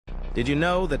Did you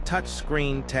know the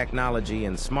touchscreen technology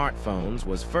in smartphones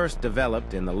was first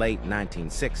developed in the late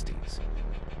 1960s?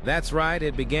 That's right,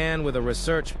 it began with a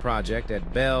research project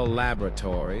at Bell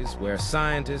Laboratories where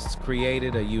scientists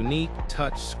created a unique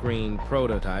touchscreen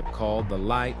prototype called the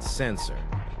light sensor.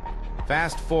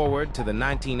 Fast forward to the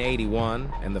 1981,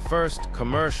 and the first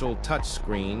commercial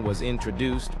touchscreen was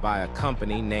introduced by a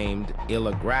company named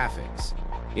Graphics.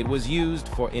 It was used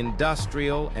for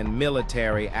industrial and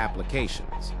military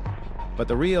applications. But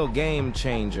the real game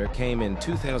changer came in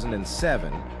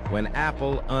 2007 when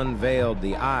Apple unveiled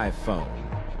the iPhone,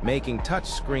 making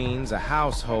touchscreens a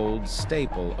household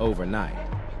staple overnight.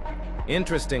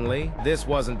 Interestingly, this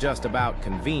wasn't just about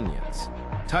convenience.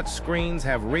 Touchscreens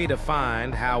have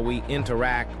redefined how we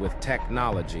interact with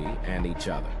technology and each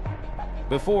other.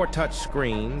 Before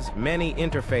touchscreens, many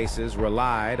interfaces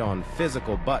relied on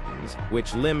physical buttons,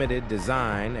 which limited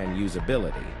design and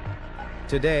usability.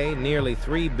 Today, nearly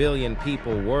 3 billion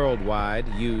people worldwide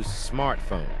use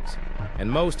smartphones, and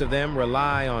most of them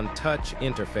rely on touch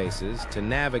interfaces to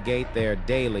navigate their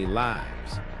daily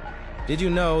lives. Did you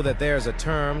know that there's a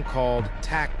term called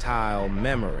tactile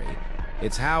memory?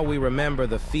 It's how we remember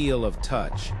the feel of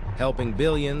touch, helping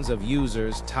billions of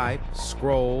users type,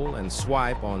 scroll, and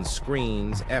swipe on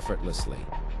screens effortlessly.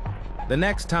 The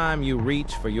next time you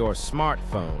reach for your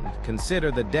smartphone,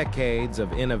 consider the decades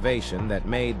of innovation that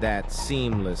made that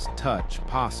seamless touch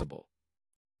possible.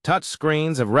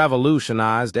 Touchscreens have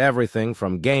revolutionized everything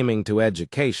from gaming to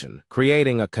education,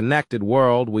 creating a connected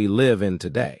world we live in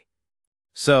today.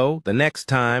 So, the next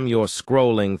time you're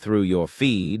scrolling through your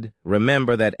feed,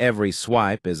 remember that every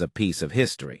swipe is a piece of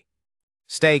history.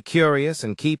 Stay curious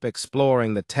and keep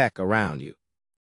exploring the tech around you.